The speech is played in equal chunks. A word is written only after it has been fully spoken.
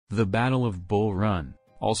The Battle of Bull Run,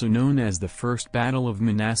 also known as the First Battle of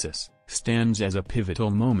Manassas, stands as a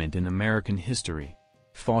pivotal moment in American history.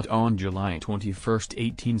 Fought on July 21,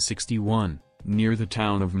 1861, near the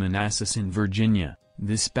town of Manassas in Virginia,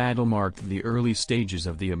 this battle marked the early stages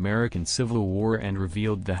of the American Civil War and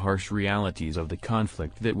revealed the harsh realities of the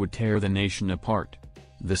conflict that would tear the nation apart.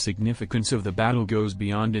 The significance of the battle goes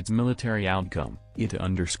beyond its military outcome. It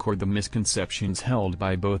underscored the misconceptions held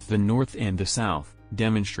by both the North and the South,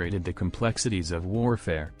 demonstrated the complexities of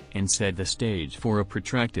warfare, and set the stage for a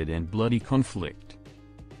protracted and bloody conflict.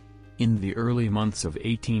 In the early months of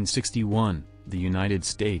 1861, the United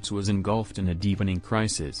States was engulfed in a deepening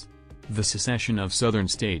crisis. The secession of Southern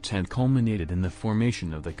states had culminated in the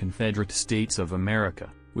formation of the Confederate States of America,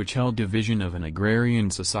 which held a vision of an agrarian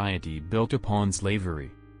society built upon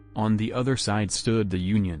slavery. On the other side stood the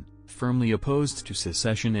Union, firmly opposed to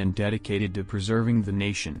secession and dedicated to preserving the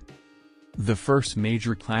nation. The first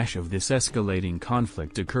major clash of this escalating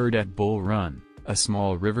conflict occurred at Bull Run, a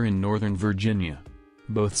small river in northern Virginia.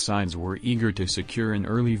 Both sides were eager to secure an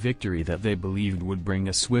early victory that they believed would bring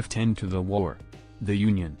a swift end to the war. The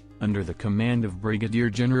Union, under the command of Brigadier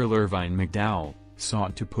General Irvine McDowell,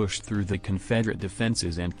 sought to push through the Confederate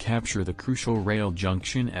defenses and capture the crucial rail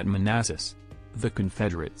junction at Manassas. The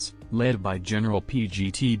Confederates, led by General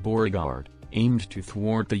P.G.T. Beauregard, aimed to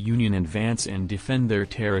thwart the Union advance and defend their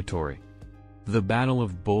territory. The Battle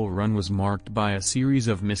of Bull Run was marked by a series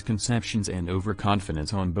of misconceptions and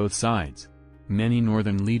overconfidence on both sides. Many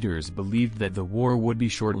Northern leaders believed that the war would be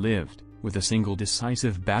short-lived, with a single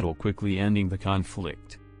decisive battle quickly ending the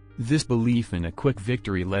conflict. This belief in a quick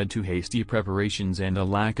victory led to hasty preparations and a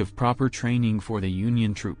lack of proper training for the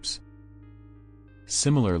Union troops.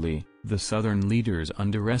 Similarly, the Southern leaders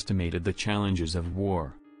underestimated the challenges of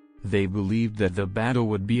war. They believed that the battle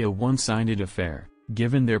would be a one-sided affair,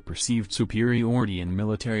 given their perceived superiority in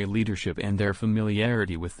military leadership and their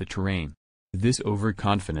familiarity with the terrain. This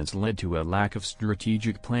overconfidence led to a lack of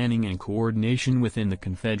strategic planning and coordination within the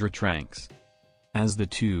Confederate ranks. As the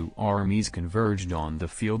two armies converged on the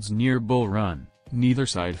fields near Bull Run, neither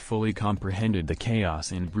side fully comprehended the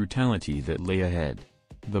chaos and brutality that lay ahead.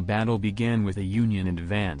 The battle began with a Union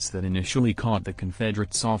advance that initially caught the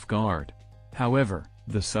Confederates off guard. However,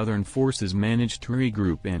 the Southern forces managed to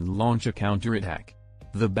regroup and launch a counterattack.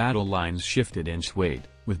 The battle lines shifted and swayed,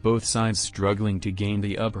 with both sides struggling to gain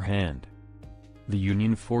the upper hand. The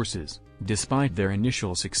Union forces, despite their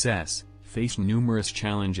initial success, faced numerous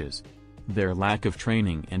challenges. Their lack of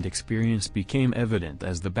training and experience became evident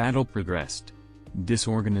as the battle progressed.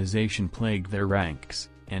 Disorganization plagued their ranks,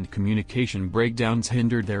 and communication breakdowns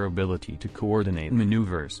hindered their ability to coordinate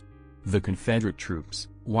maneuvers. The Confederate troops,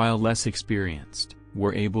 while less experienced,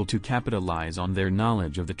 were able to capitalize on their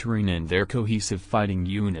knowledge of the terrain and their cohesive fighting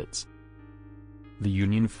units. The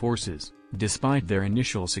Union forces, despite their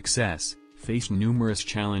initial success, faced numerous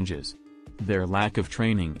challenges. Their lack of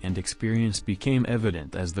training and experience became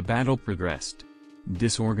evident as the battle progressed.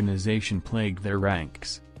 Disorganization plagued their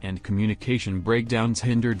ranks, and communication breakdowns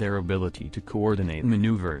hindered their ability to coordinate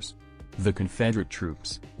maneuvers. The Confederate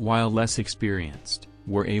troops, while less experienced,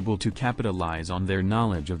 were able to capitalize on their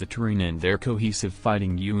knowledge of the terrain and their cohesive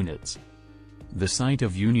fighting units. The sight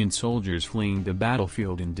of Union soldiers fleeing the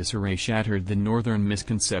battlefield in disarray shattered the Northern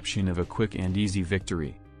misconception of a quick and easy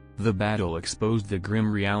victory. The battle exposed the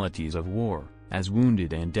grim realities of war, as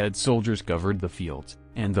wounded and dead soldiers covered the fields,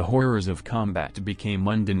 and the horrors of combat became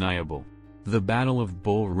undeniable. The Battle of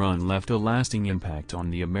Bull Run left a lasting impact on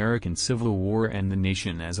the American Civil War and the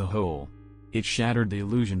nation as a whole. It shattered the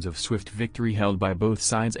illusions of swift victory held by both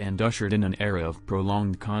sides and ushered in an era of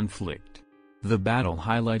prolonged conflict. The battle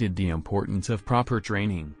highlighted the importance of proper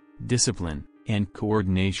training, discipline, and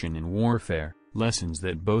coordination in warfare, lessons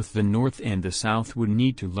that both the North and the South would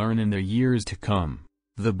need to learn in the years to come.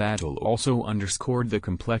 The battle also underscored the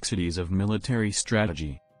complexities of military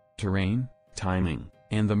strategy. Terrain, timing,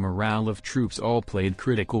 and the morale of troops all played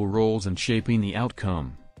critical roles in shaping the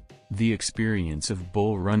outcome. The experience of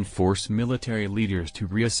Bull Run forced military leaders to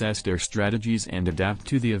reassess their strategies and adapt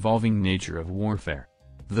to the evolving nature of warfare.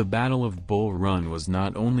 The Battle of Bull Run was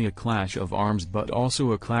not only a clash of arms but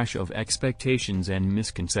also a clash of expectations and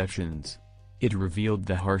misconceptions. It revealed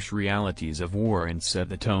the harsh realities of war and set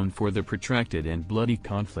the tone for the protracted and bloody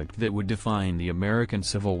conflict that would define the American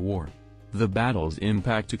Civil War. The battle's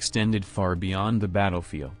impact extended far beyond the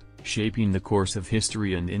battlefield, shaping the course of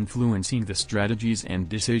history and influencing the strategies and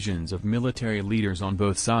decisions of military leaders on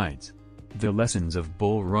both sides. The lessons of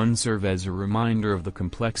Bull Run serve as a reminder of the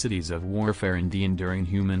complexities of warfare and the enduring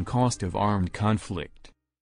human cost of armed conflict.